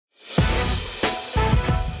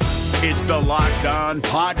It's the Locked On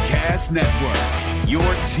Podcast Network, your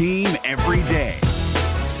team every day.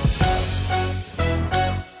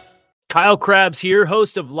 Kyle Krabs here,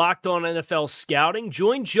 host of Locked On NFL Scouting.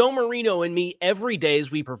 Join Joe Marino and me every day as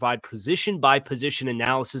we provide position-by-position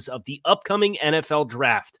analysis of the upcoming NFL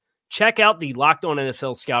Draft. Check out the Locked On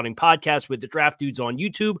NFL Scouting podcast with the Draft Dudes on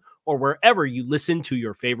YouTube or wherever you listen to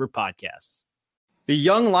your favorite podcasts. The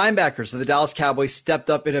young linebackers of the Dallas Cowboys stepped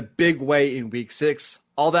up in a big way in Week 6.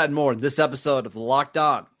 All that and more in this episode of the Locked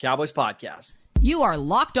On Cowboys podcast. You are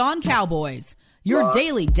Locked On Cowboys, your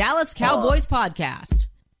daily Dallas Cowboys podcast.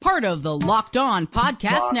 Part of the Locked On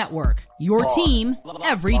Podcast Network, your team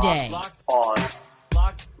every day. Locked On.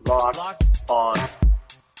 Locked On.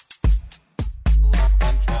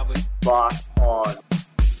 Locked On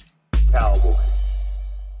Cowboys.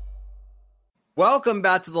 Welcome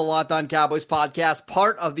back to the Locked On Cowboys podcast,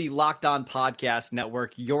 part of the Locked On Podcast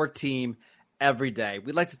Network, your team every day.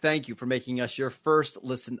 We'd like to thank you for making us your first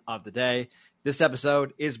listen of the day. This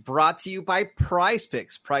episode is brought to you by Prize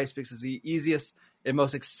Picks. Prize Picks is the easiest and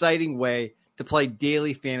most exciting way to play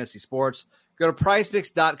daily fantasy sports. Go to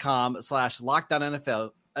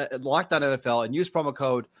prizepicks.com/LockedOnNFL and use promo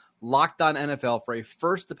code LockedOnNFL for a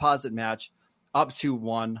first deposit match up to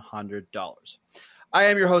 $100. I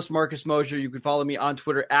am your host, Marcus Mosher. You can follow me on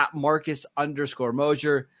Twitter at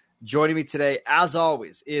Marcus_Mosher. Joining me today, as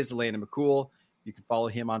always, is Landon McCool. You can follow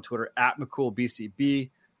him on Twitter at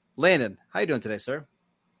McCoolBCB. Landon, how you doing today, sir?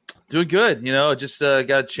 Doing good. Just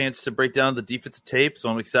got a chance to break down the defensive tape, so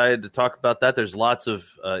I'm excited to talk about that. There's lots of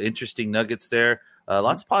interesting nuggets there,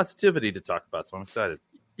 lots of positivity to talk about, so I'm excited.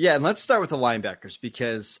 Yeah, and let's start with the linebackers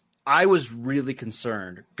because I was really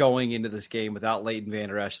concerned going into this game without Leighton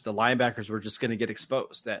Vander Esch. The linebackers were just going to get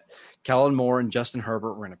exposed, that Kellen Moore and Justin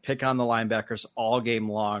Herbert were going to pick on the linebackers all game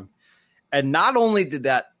long. And not only did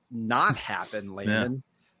that not happen, Landon,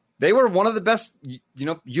 they were one of the best,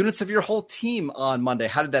 units of your whole team on Monday.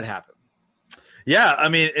 How did that happen? Yeah, I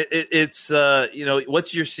mean, it's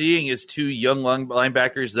what you're seeing is two young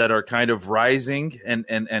linebackers that are kind of rising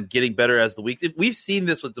and getting better as the weeks. We've seen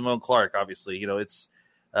this with Damone Clark, obviously.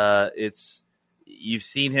 You've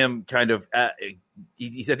seen him kind of. I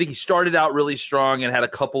think he started out really strong and had a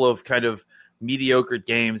couple of kind of mediocre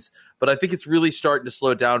games, but I think it's really starting to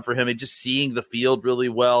slow down for him and just seeing the field really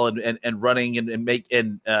well and running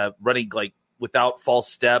and running like without false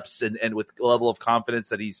steps and with a level of confidence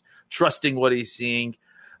that he's trusting what he's seeing.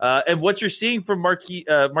 And what you're seeing from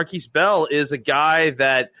Marquise Bell is a guy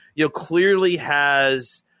that clearly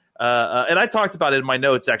has. And I talked about it in my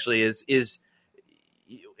notes actually. Is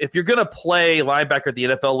if you're going to play linebacker at the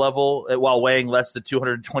NFL level while weighing less than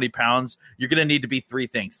 220 pounds, you're going to need to be three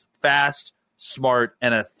things: fast, smart,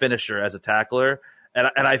 and a finisher as a tackler. And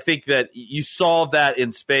I think that you saw that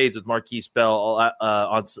in spades with Marquise Bell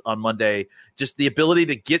on Monday. Just the ability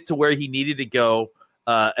to get to where he needed to go,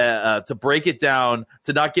 to break it down,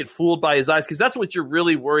 to not get fooled by his eyes, because that's what you're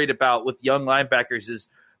really worried about with young linebackers, is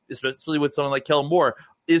especially with someone like Kellen Moore.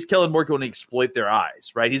 Is Kellen Moore going to exploit their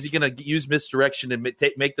eyes, right? Is he going to use misdirection and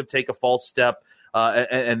make them take a false step?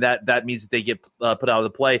 And that means that they get put out of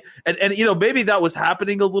the play. And maybe that was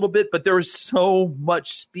happening a little bit, but there was so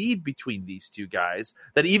much speed between these two guys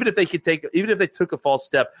that even if they took a false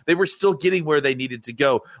step, they were still getting where they needed to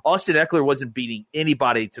go. Austin Eckler wasn't beating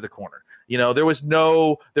anybody to the corner. There was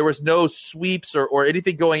no sweeps or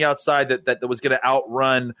anything going outside that was going to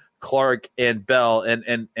outrun Clark and Bell.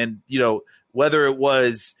 And whether it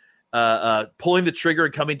was pulling the trigger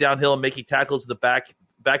and coming downhill and making tackles in the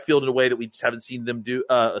backfield in a way that we just haven't seen them do,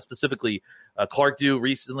 specifically Clark do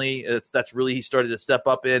recently. That's really he started to step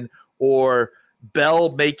up in, or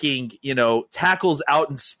Bell making tackles out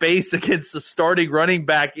in space against the starting running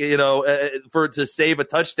back, to save a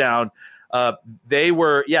touchdown. They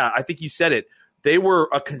were, I think you said it. They were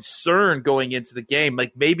a concern going into the game,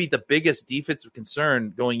 like maybe the biggest defensive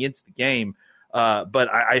concern going into the game. But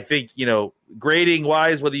I think, grading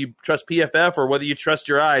wise, whether you trust PFF or whether you trust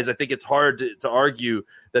your eyes, I think it's hard to argue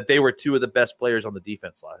that they were two of the best players on the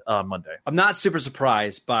defense Monday. I'm not super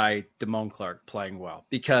surprised by Damone Clark playing well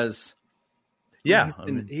because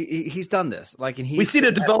he's done this. We've seen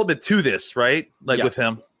a development to this, right? With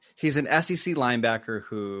him. He's an SEC linebacker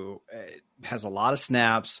who has a lot of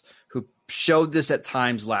snaps, who showed this at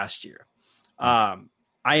times last year.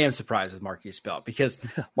 I am surprised with Marquise Bell because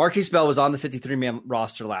Marquise Bell was on the 53-man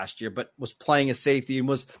roster last year, but was playing a safety and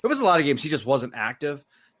there was a lot of games he just wasn't active.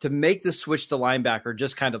 To make the switch to linebacker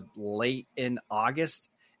just kind of late in August,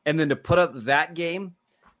 and then to put up that game,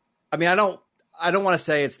 I mean, I don't want to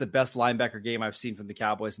say it's the best linebacker game I've seen from the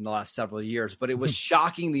Cowboys in the last several years, but it was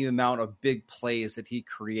shocking the amount of big plays that he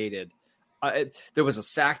created There was a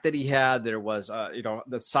sack that he had. There was,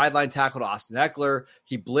 the sideline tackle to Austin Eckler.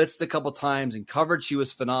 He blitzed a couple times in coverage. He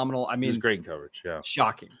was phenomenal. I mean, he was great in coverage. Yeah,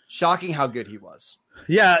 shocking how good he was.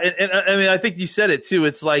 Yeah, and I mean, I think you said it too.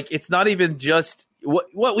 It's like it's not even just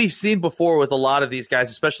what we've seen before with a lot of these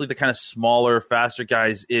guys, especially the kind of smaller, faster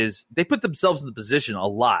guys, is they put themselves in the position a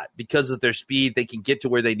lot because of their speed. They can get to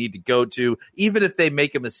where they need to go to, even if they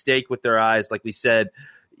make a mistake with their eyes. Like we said,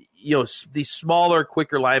 these smaller,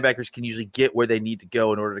 quicker linebackers can usually get where they need to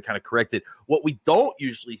go in order to kind of correct it. What we don't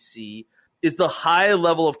usually see is the high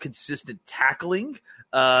level of consistent tackling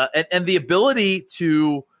and the ability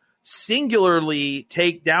to singularly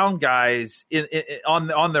take down guys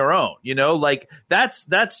on their own. Like that's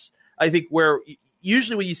I think where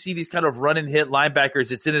usually when you see these kind of run and hit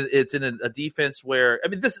linebackers, it's in a defense where, I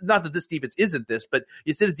mean, this not that this defense isn't this, but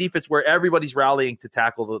it's in a defense where everybody's rallying to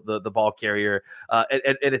tackle the ball carrier, and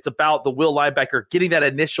it's about the will linebacker getting that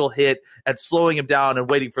initial hit and slowing him down and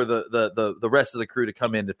waiting for the rest of the crew to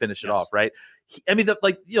come in to finish it off, right?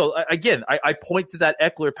 Again, I point to that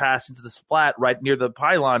Eckler pass into the flat right near the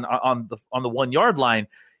pylon on the 1 yard line.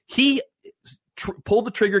 He pulled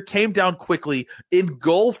the trigger, came down quickly,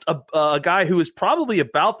 engulfed a guy who is probably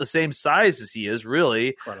about the same size as he is,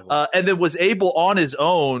 really, and then was able on his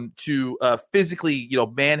own to physically,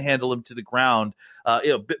 manhandle him to the ground.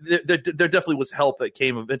 There definitely was help that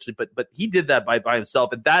came eventually, but he did that by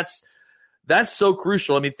himself, and that's so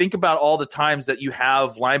crucial. I mean, think about all the times that you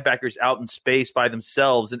have linebackers out in space by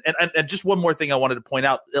themselves, and just one more thing I wanted to point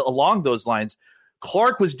out along those lines.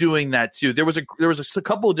 Clark was doing that too. There was a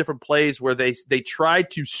couple of different plays where they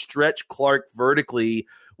tried to stretch Clark vertically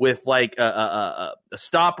with like a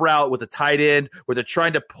stop route with a tight end where they're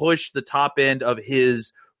trying to push the top end of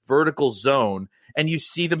his vertical zone, and you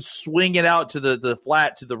see them swing it out to the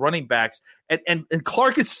flat to the running backs, and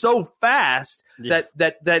Clark is so fast that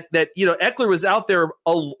Eckler was out there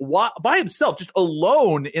by himself, just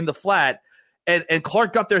alone in the flat. And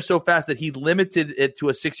Clark got there so fast that he limited it to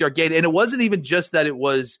a 6-yard gain. And it wasn't even just that it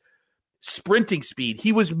was sprinting speed.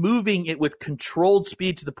 He was moving it with controlled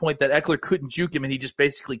speed to the point that Eckler couldn't juke him, and he just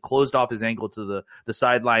basically closed off his ankle to the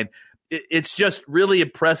sideline. It's just really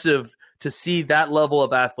impressive to see that level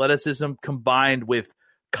of athleticism combined with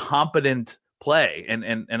competent play.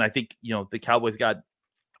 And I think, the Cowboys got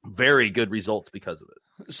very good results because of it.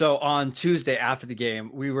 So on Tuesday after the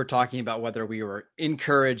game, we were talking about whether we were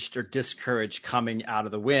encouraged or discouraged coming out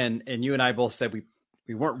of the win. And you and I both said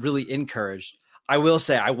we weren't really encouraged. I will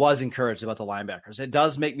say I was encouraged about the linebackers. It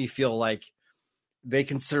does make me feel like they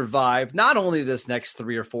can survive not only this next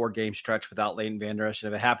 3 or 4 game stretch without Leighton Vander Esch,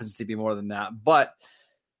 and if it happens to be more than that, but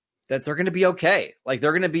that they're going to be okay. Like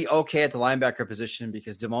they're going to be okay at the linebacker position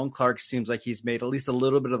because Damone Clark seems like he's made at least a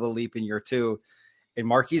little bit of a leap in year 2. And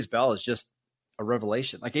Marquise Bell is just a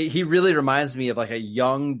revelation. Like he really reminds me of like a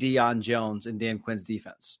young Deion Jones in Dan Quinn's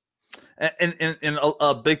defense. And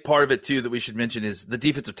a big part of it too that we should mention is the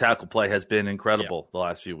defensive tackle play has been incredible the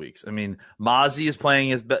last few weeks. I mean, Mozzie is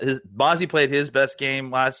playing Mozzie played his best game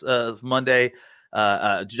last Monday.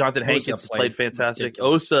 Jonathan Hankins played fantastic.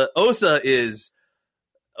 Osa is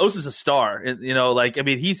a star. He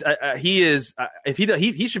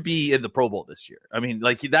should be in the Pro Bowl this year. I mean,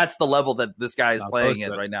 that's the level that this guy is playing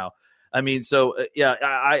at right now. I mean, so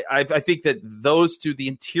I think that those two, the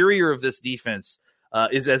interior of this defense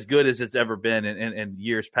is as good as it's ever been in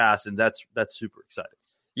years past, and that's super exciting.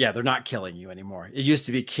 Yeah, they're not killing you anymore. It used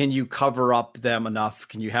to be, can you cover up them enough?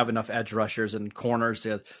 Can you have enough edge rushers and corners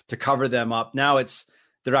to cover them up? Now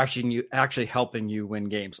they're actually helping you win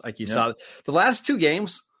games. Like you saw the last 2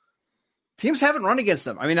 games, teams haven't run against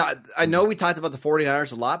them. I mean, I know we talked about the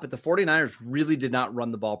 49ers a lot, but the 49ers really did not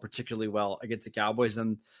run the ball particularly well against the Cowboys.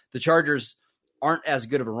 And the Chargers aren't as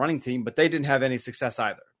good of a running team, but they didn't have any success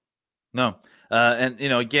either. No.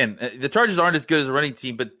 Again, the Chargers aren't as good as a running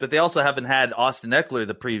team, but they also haven't had Austin Eckler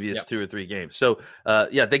the previous 2 or 3 games. So,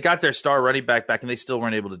 they got their star running back, and they still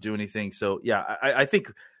weren't able to do anything. So, I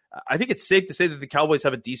think it's safe to say that the Cowboys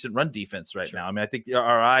have a decent run defense right now. I mean, I think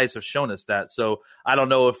our eyes have shown us that. So I don't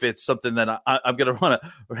know if it's something that I'm going to want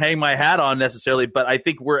to hang my hat on necessarily, but I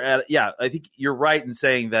think I think you're right in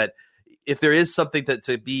saying that if there is something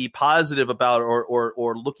to be positive about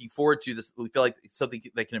or looking forward to, this, we feel like it's something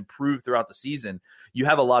that can improve throughout the season. You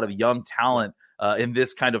have a lot of young talent in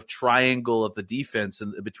this kind of triangle of the defense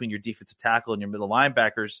and between your defensive tackle and your middle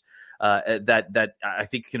linebackers that I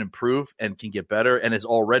think can improve and can get better and is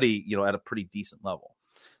already, at a pretty decent level.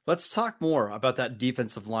 Let's talk more about that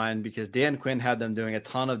defensive line because Dan Quinn had them doing a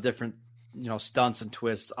ton of different, stunts and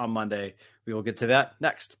twists on Monday. We will get to that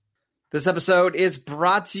next. This episode is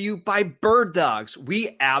brought to you by Bird Dogs.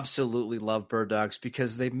 We absolutely love Bird Dogs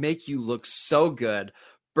because they make you look so good.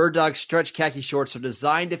 Bird Dogs stretch khaki shorts are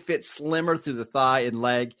designed to fit slimmer through the thigh and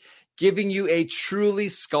leg, giving you a truly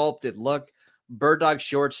sculpted look. Bird Dog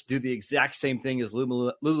shorts do the exact same thing as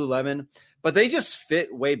Lululemon, but they just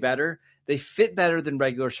fit way better. They fit better than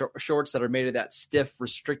regular shorts that are made of that stiff,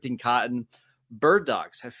 restricting cotton. Bird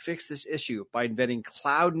Dogs have fixed this issue by inventing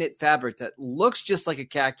cloud knit fabric that looks just like a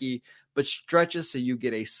khaki, but stretches so you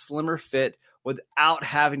get a slimmer fit without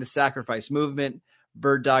having to sacrifice movement.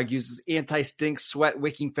 Bird Dog uses anti-stink sweat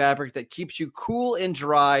wicking fabric that keeps you cool and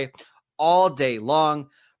dry all day long.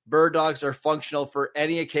 Bird Dogs are functional for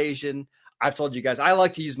any occasion. I've told you guys, I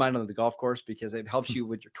like to use mine on the golf course because it helps you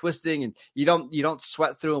with your twisting and you don't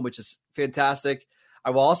sweat through them, which is fantastic.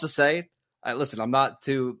 I will also say, listen, I'm not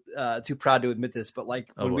too proud to admit this, but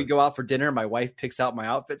when we go out for dinner, my wife picks out my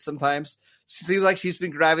outfit sometimes. She seems like she's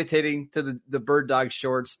been gravitating to the Bird Dog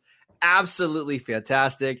shorts. Absolutely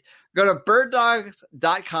fantastic. Go to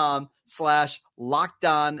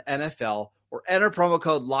birddogs.com/LockedOnNFL or enter promo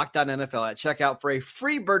code LockedOnNFL at checkout for a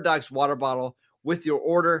free Bird Dogs water bottle with your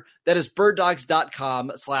order. That is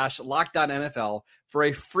birddogs.com/LockedOnNFL for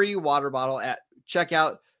a free water bottle at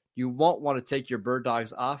checkout. You won't want to take your Bird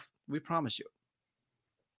Dogs off. We promise you.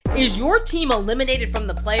 Is your team eliminated from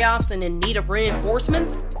the playoffs and in need of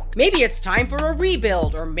reinforcements? Maybe it's time for a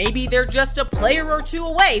rebuild, or maybe they're just a player or two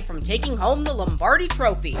away from taking home the Lombardi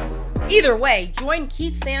Trophy. Either way, join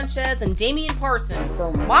Keith Sanchez and Damian Parson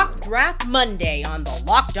for Mock Draft Monday on the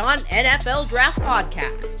Locked On NFL Draft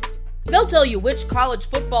Podcast. They'll tell you which college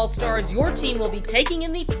football stars your team will be taking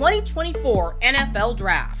in the 2024 NFL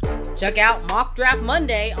Draft. Check out Mock Draft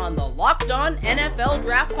Monday on the Locked On NFL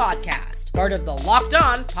Draft Podcast, part of the Locked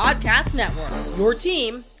On Podcast Network, your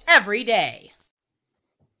team every day.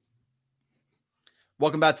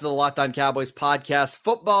 Welcome back to the Locked On Cowboys podcast.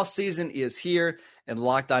 Football season is here, and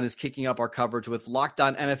Locked On is kicking up our coverage with Locked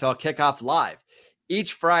On NFL Kickoff Live.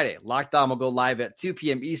 Each Friday, Locked On will go live at 2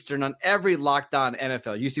 p.m. Eastern on every Locked On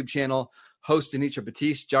NFL YouTube channel. Host Anitra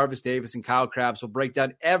Batiste, Jarvis Davis, and Kyle Krabs will break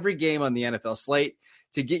down every game on the NFL slate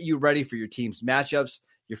to get you ready for your team's matchups,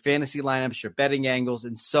 your fantasy lineups, your betting angles,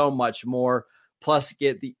 and so much more. Plus,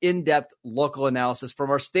 get the in-depth local analysis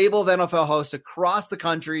from our stable of NFL hosts across the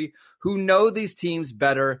country who know these teams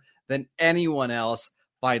better than anyone else.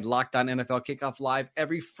 Find Locked On NFL Kickoff Live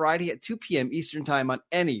every Friday at 2 p.m. Eastern Time on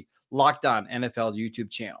any Locked On NFL YouTube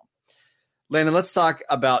channel. Landon, let's talk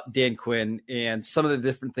about Dan Quinn and some of the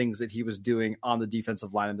different things that he was doing on the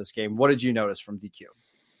defensive line in this game. What did you notice from DQ?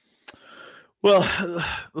 Well,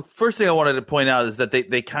 the first thing I wanted to point out is that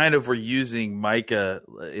they kind of were using Micah,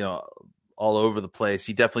 all over the place.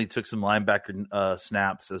 He definitely took some linebacker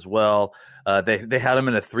snaps as well. They had him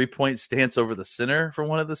in a 3-point stance over the center for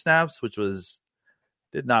one of the snaps, which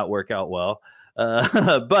did not work out well.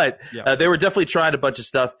 But they were definitely trying a bunch of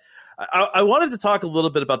stuff. I wanted to talk a little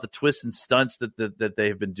bit about the twists and stunts that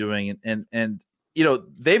they've been doing, and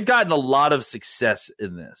they've gotten a lot of success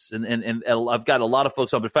in this, and I've got a lot of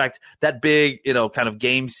folks on. In fact, that big kind of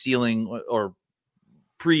game sealing or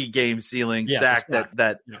pre-game sealing sack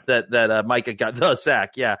that Micah got the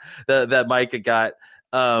sack, that Micah got.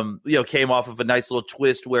 Came off of a nice little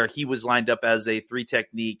twist where he was lined up as a 3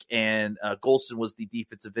 technique and Golson was the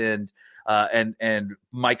defensive end, and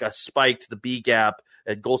Micah spiked the B gap,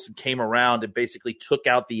 and Golson came around and basically took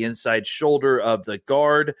out the inside shoulder of the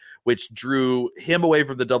guard, which drew him away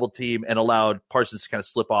from the double team and allowed Parsons to kind of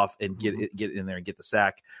slip off and get in there and get the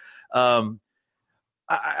sack.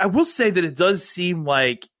 I will say that it does seem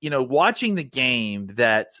like, watching the game,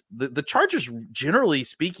 that the Chargers, generally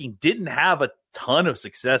speaking, didn't have a ton of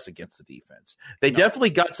success against the defense. They definitely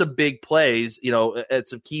got some big plays, at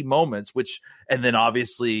some key moments, and then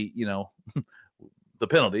obviously, the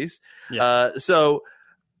penalties. Yeah.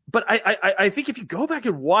 But I think if you go back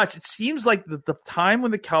and watch, it seems like the time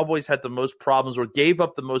when the Cowboys had the most problems or gave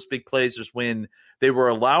up the most big plays is when they were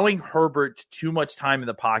allowing Herbert too much time in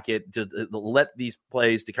the pocket to let these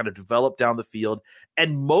plays to kind of develop down the field.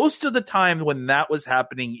 And most of the time when that was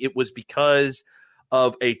happening, it was because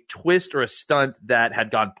of a twist or a stunt that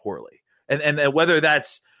had gone poorly. And whether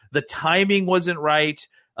that's the timing wasn't right,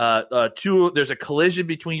 there's a collision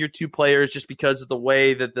between your two players just because of the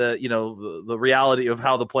way that the reality of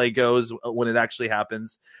how the play goes when it actually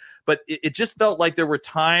happens. But it just felt like there were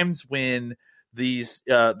times when the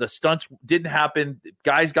stunts didn't happen,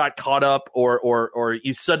 guys got caught up, or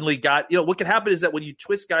you suddenly got, what can happen is that when you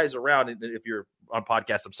twist guys around, and if you're on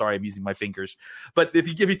podcast, I'm sorry, I'm using my fingers, but if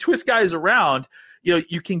you twist guys around,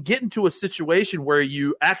 you can get into a situation where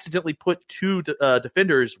you accidentally put two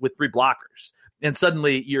defenders with 3 blockers. and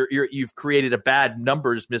suddenly you've created a bad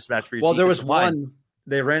numbers mismatch for your Well, there was defensive line. one,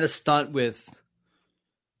 they ran a stunt with,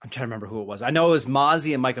 I'm trying to remember who it was. I know it was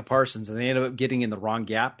Mozzie and Micah Parsons, and they ended up getting in the wrong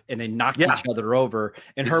gap, and they knocked each other over.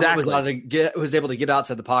 And Herbert was able to get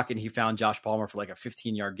outside the pocket, and he found Josh Palmer for like a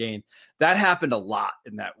 15-yard gain. That happened a lot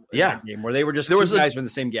in that game, where they were just two guys in the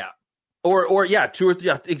same gap. Or two or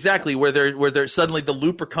three, exactly, where there suddenly the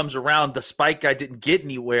looper comes around, the spike guy didn't get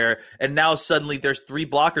anywhere, and now suddenly there's three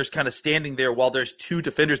blockers kind of standing there while there's two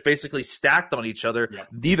defenders basically stacked on each other. Yep.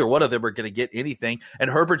 Neither one of them are going to get anything,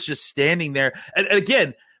 and Herbert's just standing there. And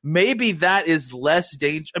again, maybe that is less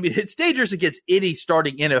dangerous. I mean, it's dangerous against any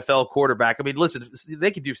starting NFL quarterback. I mean, listen,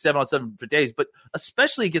 they can do 7-on-7 for days, but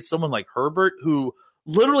especially against someone like Herbert, who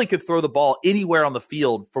literally could throw the ball anywhere on the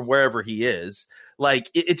field from wherever he is. Like,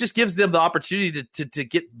 it just gives them the opportunity to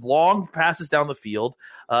get long passes down the field.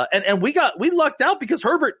 And we lucked out because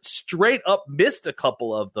Herbert straight up missed a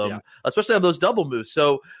couple of them, especially on those double moves.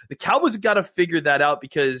 So the Cowboys have got to figure that out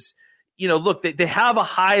because, look, they have a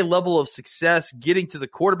high level of success getting to the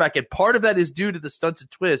quarterback, and part of that is due to the stunts and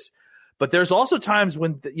twists. But there's also times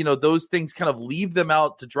when, those things kind of leave them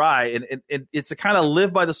out to dry, and it's a kind of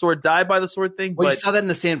live by the sword, die by the sword thing. Well, but you saw that in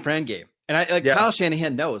the San Fran game. And Kyle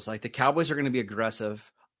Shanahan knows, like, the Cowboys are going to be aggressive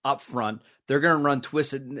up front. They're going to run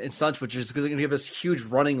twists and stunts, which is going to give us huge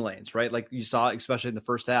running lanes, right? Like you saw, especially in the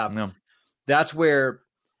first half. Yeah. That's where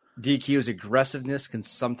DQ's aggressiveness can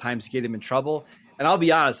sometimes get him in trouble. And I'll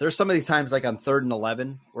be honest, there's some of these times, like on 3rd and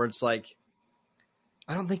 11, where it's like,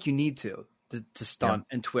 I don't think you need to stunt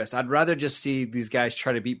and twist. I'd rather just see these guys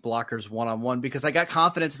try to beat blockers one-on-one because I got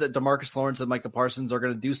confidence that DeMarcus Lawrence and Micah Parsons are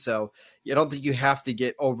going to do so. I don't think you have to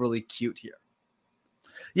get overly cute here.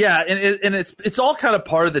 Yeah, and it's all kind of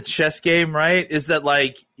part of the chess game, right? Is that,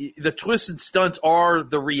 like, the twists and stunts are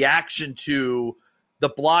the reaction to the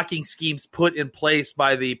blocking schemes put in place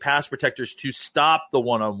by the pass protectors to stop the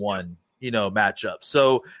one-on-one matchup.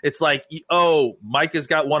 So it's like, Micah's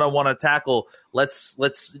got one-on-one on tackle. Let's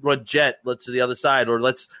run jet. Let's to the other side, or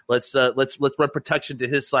let's run protection to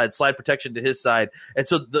his side, slide protection to his side. And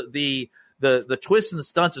so the twists and the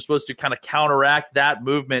stunts are supposed to kind of counteract that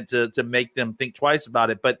movement to make them think twice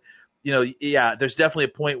about it. But there's definitely a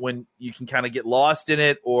point when you can kind of get lost in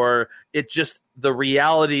it, or it just the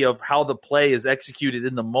reality of how the play is executed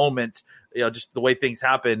in the moment. Just the way things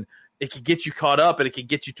happen. It can get you caught up, and it can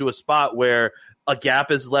get you to a spot where a gap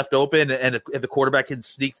is left open and the quarterback can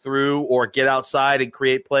sneak through or get outside and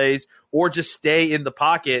create plays, or just stay in the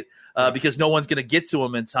pocket because no one's going to get to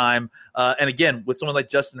him in time. And again, with someone like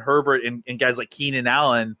Justin Herbert and guys like Keenan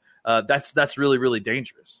Allen, that's really, really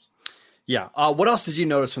dangerous. Yeah. What else did you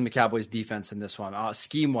notice from the Cowboys defense in this one,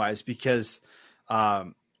 scheme-wise? Because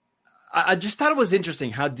I just thought it was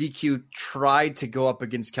interesting how DQ tried to go up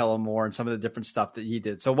against Kellen Moore and some of the different stuff that he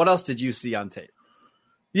did. So what else did you see on tape?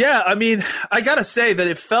 Yeah, I mean, I got to say that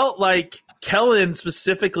it felt like Kellen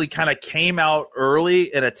specifically kind of came out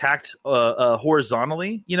early and attacked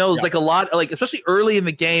horizontally. It was like a lot, like especially early in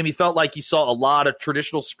the game, he felt like you saw a lot of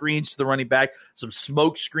traditional screens to the running back, some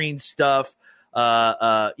smoke screen stuff.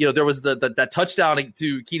 There was that touchdown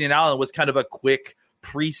to Keenan Allen was kind of a quick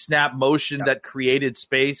pre-snap motion that created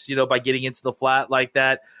space, by getting into the flat like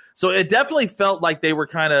that. So it definitely felt like they were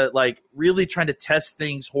kind of like really trying to test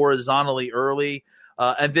things horizontally early.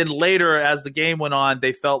 And then later, as the game went on,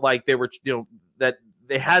 they felt like they were, that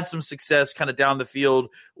they had some success kind of down the field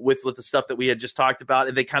with the stuff that we had just talked about.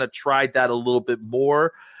 And they kind of tried that a little bit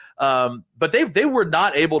more. But they were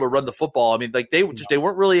not able to run the football. I mean, like they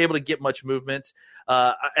weren't really able to get much movement.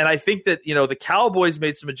 And I think that, the Cowboys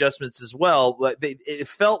made some adjustments as well. It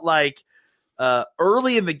felt like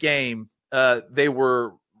early in the game, they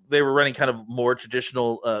were running kind of more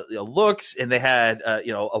traditional looks, and they had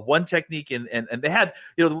a one technique, and they had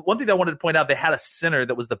one thing that I wanted to point out, they had a center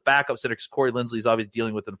that was the backup center because Corey Linsley is obviously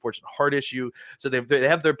dealing with an unfortunate heart issue. So they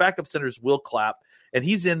have their backup centers Will Clapp, and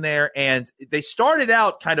he's in there, and they started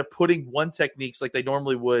out kind of putting one techniques like they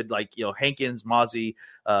normally would, like Hankins, Mozzie,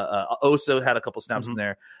 Oso had a couple snaps in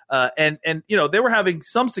there, and they were having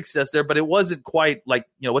some success there, but it wasn't quite like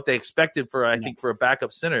what they expected for I think for a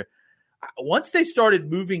backup center. Once they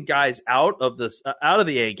started moving guys out of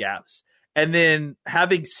the A gaps, and then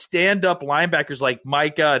having stand up linebackers like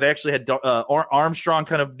Micah, they actually had Armstrong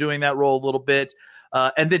kind of doing that role a little bit,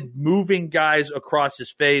 and then moving guys across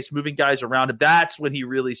his face, moving guys around him. That's when he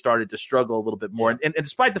really started to struggle a little bit more. And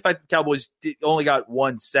despite the fact that the Cowboys only got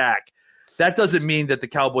one sack, that doesn't mean that the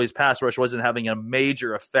Cowboys pass rush wasn't having a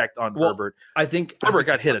major effect on Herbert. I think Herbert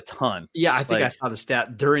got hit a ton. Yeah, I think I saw the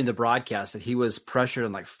stat during the broadcast that he was pressured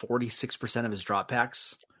on like 46% of his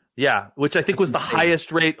dropbacks. Yeah, which I think was the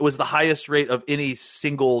highest rate of any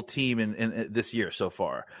single team in this year so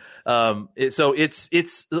far. So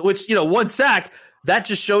it's which, one sack that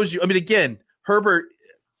just shows you. I mean, again, Herbert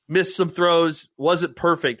missed some throws, wasn't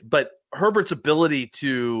perfect, but Herbert's ability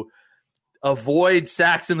to avoid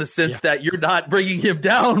sacks in the sense that you're not bringing him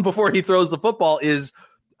down before he throws the football is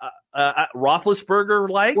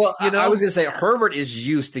Roethlisberger-like. Well, I was going to say Herbert is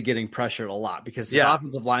used to getting pressured a lot because his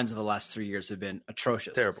offensive lines of the last 3 years have been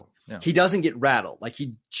atrocious. Terrible. Yeah. He doesn't get rattled. Like,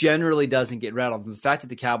 he generally doesn't get rattled. And the fact that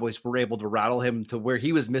the Cowboys were able to rattle him to where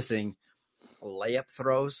he was missing layup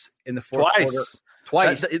throws in the fourth quarter.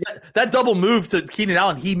 Twice. That double move to Keenan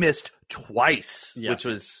Allen, he missed twice, which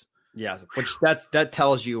was... Yeah, which that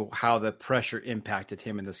tells you how the pressure impacted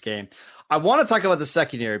him in this game. I want to talk about the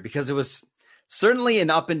secondary because it was certainly an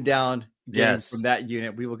up and down game from that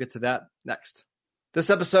unit. We will get to that next. This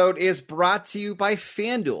episode is brought to you by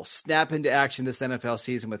FanDuel. Snap into action this NFL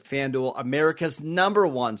season with FanDuel, America's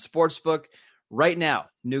 #1 sportsbook. Right now,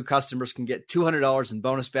 new customers can get $200 in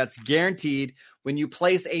bonus bets guaranteed when you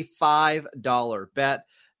place a $5 bet.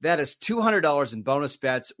 That is $200 in bonus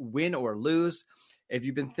bets, win or lose. If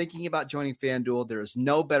you've been thinking about joining FanDuel, there is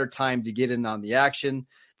no better time to get in on the action.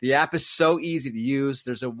 The app is so easy to use.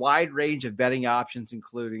 There's a wide range of betting options,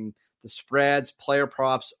 including the spreads, player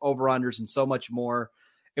props, over-unders, and so much more.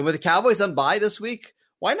 And with the Cowboys on bye this week,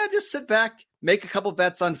 why not just sit back, make a couple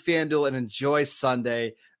bets on FanDuel, and enjoy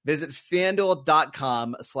Sunday? Visit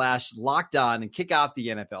FanDuel.com/lockedon and kick off the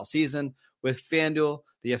NFL season with FanDuel,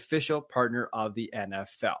 the official partner of the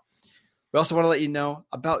NFL. We also want to let you know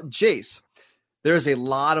about Jace. There is a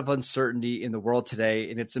lot of uncertainty in the world today,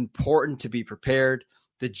 and it's important to be prepared.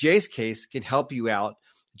 The Jace Case can help you out.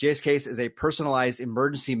 The Jace Case is a personalized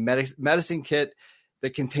emergency medicine kit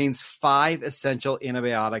that contains 5 essential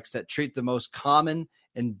antibiotics that treat the most common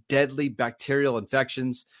and deadly bacterial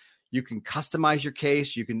infections. You can customize your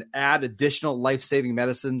case. You can add additional life-saving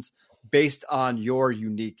medicines based on your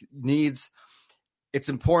unique needs. It's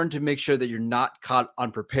important to make sure that you're not caught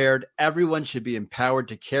unprepared. Everyone should be empowered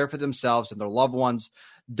to care for themselves and their loved ones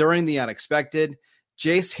during the unexpected.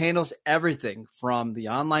 Jace handles everything from the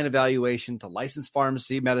online evaluation to licensed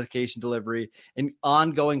pharmacy, medication delivery, and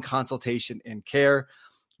ongoing consultation and care.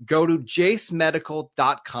 Go to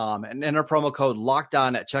jacemedical.com and enter promo code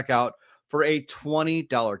LOCKEDON at checkout for a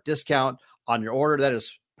 $20 discount on your order. That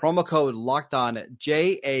is promo code LOCKEDON at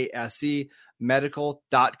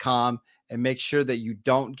JASEmedical.com. And make sure that you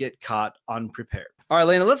don't get caught unprepared. All right,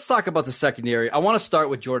 Lena, let's talk about the secondary. I want to start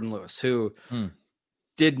with Jordan Lewis, who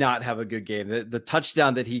did not have a good game. The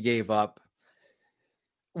touchdown that he gave up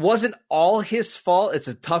wasn't all his fault. It's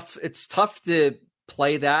tough to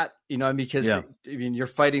play that, because you're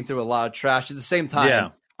fighting through a lot of trash. At the same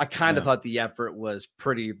time, I kind of thought the effort was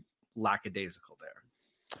pretty lackadaisical there.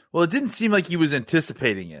 Well, it didn't seem like he was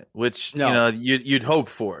anticipating it, which you'd hope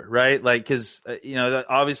for, right? Like, because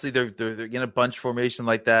obviously they're in a bunch formation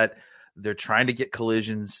like that. They're trying to get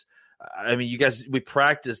collisions. I mean, they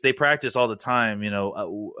practice all the time.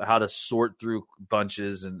 How to sort through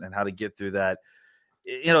bunches and how to get through that.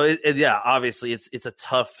 Obviously it's a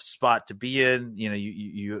tough spot to be in.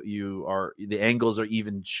 You are, the angles are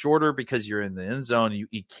even shorter because you're in the end zone.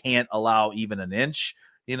 You can't allow even an inch.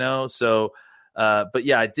 So. But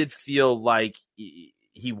yeah, I did feel like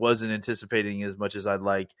he wasn't anticipating as much as I'd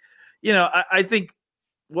like. I think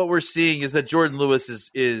what we're seeing is that Jordan Lewis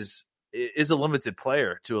is a limited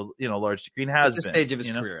player to a large degree. And has at the been, stage of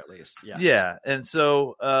his career, at least. Yes. Yeah, and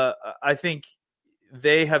so I think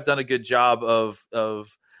they have done a good job of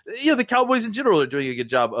the Cowboys in general are doing a good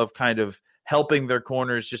job of kind of helping their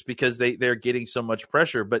corners just because they're getting so much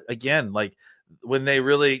pressure. But again, like, when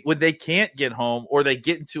they can't get home or they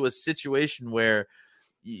get into a situation where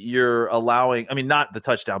you're allowing, I mean, not the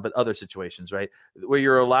touchdown, but other situations, right? Where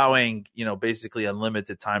you're allowing, basically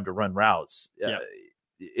unlimited time to run routes.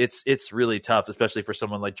 It's really tough, especially for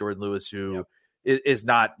someone like Jordan Lewis, who is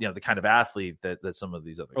not, the kind of athlete that some of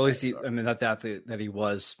these other guys are. Not the athlete that he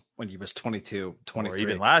was when he was 22, 23. Or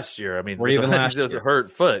even last year. I mean, or even last year.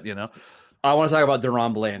 Hurt foot, I want to talk about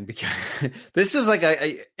Deron Bland because this was like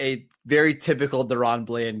a very typical Deron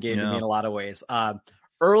Bland game to me in a lot of ways.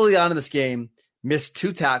 Early on in this game, missed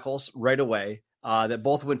 2 tackles right away that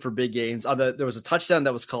both went for big gains. There was a touchdown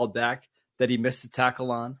that was called back that he missed the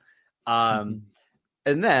tackle on. And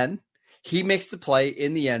then he makes the play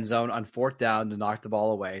in the end zone on 4th down to knock the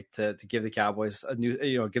ball away to give the Cowboys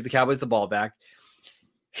give the Cowboys the ball back.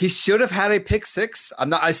 He should have had a pick 6.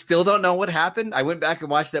 I still don't know what happened. I went back and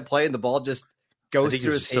watched that play, and the ball just goes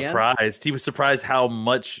through his hands. He was surprised how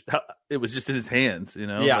much it was just in his hands.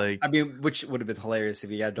 Yeah, which would have been hilarious if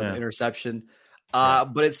he had done the interception.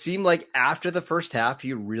 But it seemed like after the first half,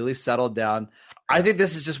 he really settled down. I think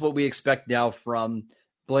this is just what we expect now from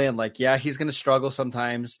Bland. Like, yeah, he's going to struggle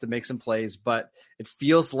sometimes to make some plays, but it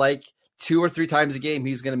feels like 2 or 3 times a game,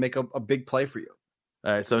 he's going to make a big play for you.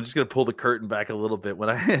 All right, so I'm just going to pull the curtain back a little bit. When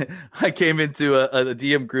I came into a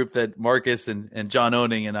DM group that Marcus and John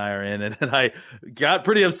Owning and I are in, and I got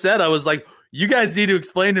pretty upset. I was like, you guys need to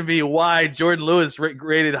explain to me why Jordan Lewis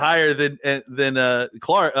rated higher than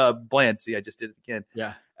Clark Bland. See, I just did it again.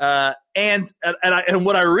 Yeah. And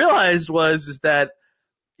what I realized is that,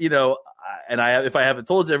 you know, if I haven't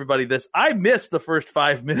told everybody this, I missed the first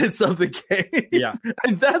 5 minutes of the game. Yeah.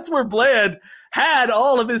 And that's where Bland had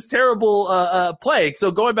all of his terrible play.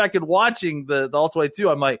 So going back and watching the all-way too,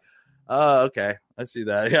 I'm like, oh, okay, I see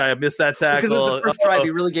that. Yeah, I missed that tackle. Because it was the first drive, he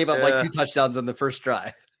really gave up like 2 touchdowns on the first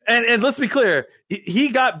drive. And let's be clear, he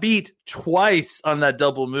got beat twice on that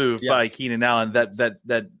double move by Keenan Allen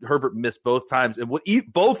that Herbert missed both times, and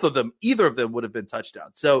either of them would have been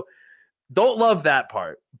touchdowns. So don't love that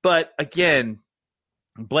part. But again,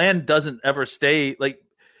 Bland doesn't ever stay like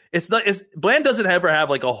Bland doesn't ever have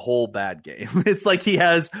like a whole bad game. It's like he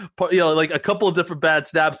has, like a couple of different bad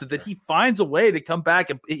snaps, and then he finds a way to come back.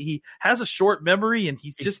 And he has a short memory, and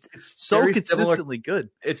he's just so consistently good.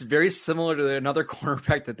 It's very similar to another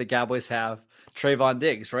cornerback that the Cowboys have, Trayvon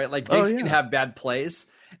Diggs, right? Like Diggs can have bad plays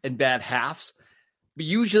and bad halves, but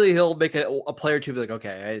usually he'll make a play or two be like,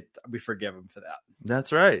 okay, we forgive him for that.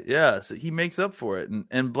 That's right. Yeah. So he makes up for it.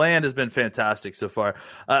 And Bland has been fantastic so far.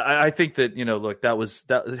 I think that, look,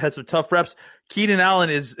 that had some tough reps. Keenan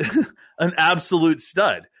Allen is an absolute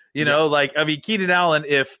stud, Keenan Allen,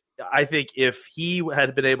 if he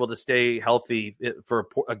had been able to stay healthy for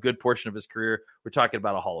a good portion of his career, we're talking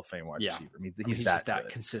about a Hall of Fame wide receiver. I mean, he's that just that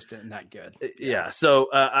good. Consistent and that good. Yeah. So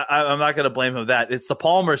I'm not going to blame him for that. It's the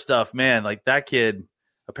Palmer stuff, man. Like that kid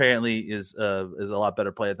apparently is a lot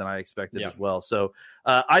better player than I expected as well. So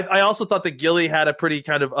I also thought that Gilly had a pretty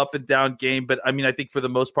kind of up and down game, but I mean, I think for the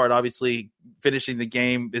most part, obviously finishing the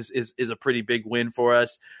game is a pretty big win for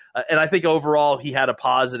us. And I think overall he had a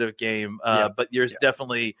positive game, but there's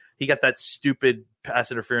definitely, he got that stupid pass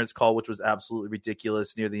interference call, which was absolutely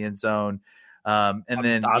ridiculous near the end zone. I'm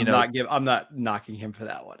not knocking him for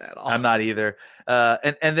that one at all. I'm not either.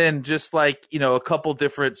 And then just like, a couple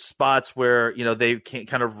different spots where, they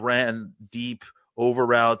kind of ran deep over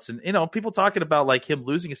routes and, people talking about like him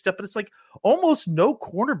losing a step, but it's like almost no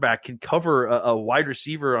cornerback can cover a wide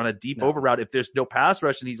receiver on a deep over route if there's no pass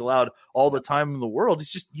rush and he's allowed all the time in the world.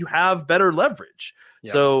 It's just, you have better leverage.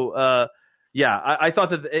 Yeah. So, I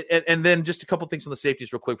thought that, and then just a couple things on the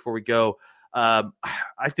safeties real quick before we go. I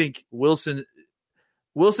think Wilson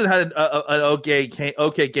had an okay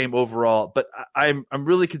game overall, but I'm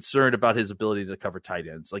really concerned about his ability to cover tight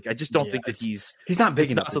ends. Like I just don't think that he's not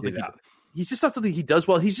big enough to do that. He's just not something he does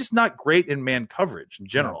well. He's just not great in man coverage in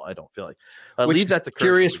general. I don't feel like. Leave that to Kurt.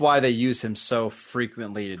 Curious why they use him so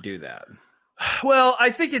frequently to do that. Well,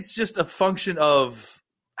 I think it's just a function of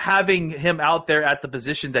having him out there at the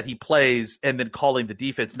position that he plays and then calling the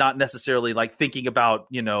defense, not necessarily like thinking about,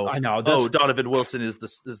 Donovan Wilson is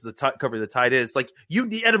cover the tight end. It's like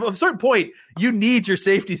at a certain point, you need your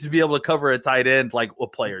safeties to be able to cover a tight end like a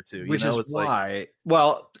play or two. Which is why,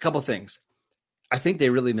 a couple of things. I think they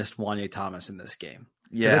really missed Wanye Thomas in this game.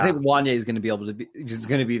 Yeah. I think Wanye is going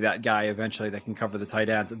to be that guy eventually that can cover the tight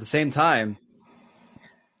ends. At the same time,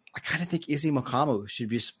 I kind of think Izzy Mokamu should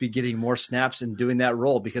be getting more snaps and doing that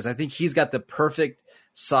role because I think he's got the perfect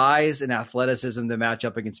size and athleticism to match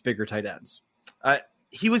up against bigger tight ends.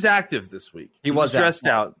 He was active this week. He was stressed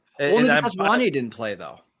out. Only because Wanye didn't play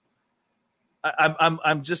though.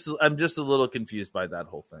 I'm just a little confused by that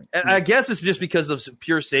whole thing. And I guess it's just because of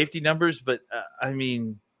pure safety numbers, but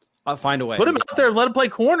I'll find a way. Put him out there, let him play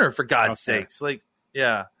corner for God's sakes. Like,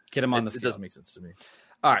 yeah, get him on the field. It doesn't make sense to me.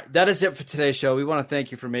 All right, that is it for today's show. We want to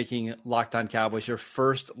thank you for making Locked On Cowboys your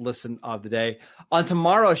first listen of the day. On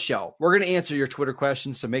tomorrow's show, we're going to answer your Twitter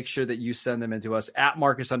questions, so make sure that you send them in to us at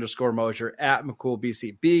Marcus_Mosher, at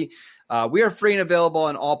McCoolBCB. We are free and available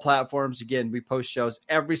on all platforms. Again, we post shows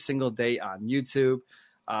every single day on YouTube.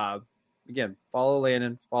 Again, follow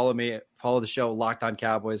Landon, follow me, follow the show Locked On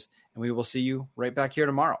Cowboys, and we will see you right back here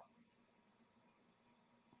tomorrow.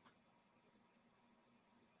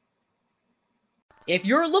 If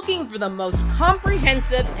you're looking for the most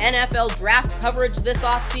comprehensive NFL draft coverage this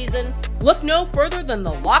offseason, look no further than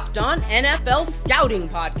the Locked On NFL Scouting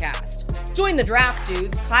Podcast. Join the draft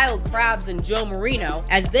dudes, Kyle Krabs and Joe Marino,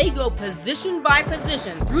 as they go position by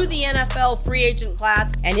position through the NFL free agent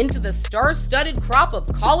class and into the star-studded crop of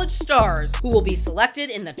college stars who will be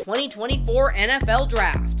selected in the 2024 NFL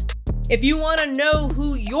Draft. If you want to know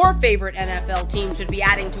who your favorite NFL team should be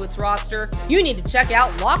adding to its roster, you need to check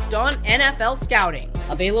out Locked On NFL Scouting,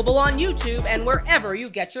 available on YouTube and wherever you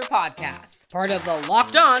get your podcasts. Part of the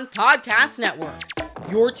Locked On Podcast Network,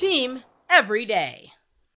 your team every day.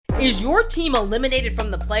 Is your team eliminated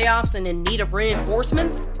from the playoffs and in need of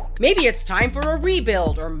reinforcements? Maybe it's time for a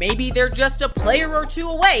rebuild, or maybe they're just a player or two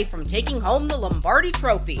away from taking home the Lombardi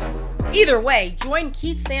Trophy. Either way, join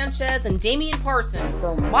Keith Sanchez and Damian Parson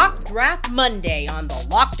for Mock Draft Monday on the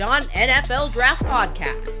Locked On NFL Draft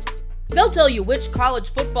Podcast. They'll tell you which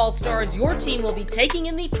college football stars your team will be taking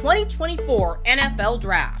in the 2024 NFL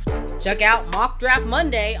Draft. Check out Mock Draft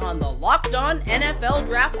Monday on the Locked On NFL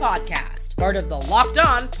Draft Podcast, part of the Locked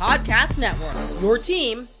On Podcast Network, your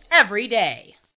team every day.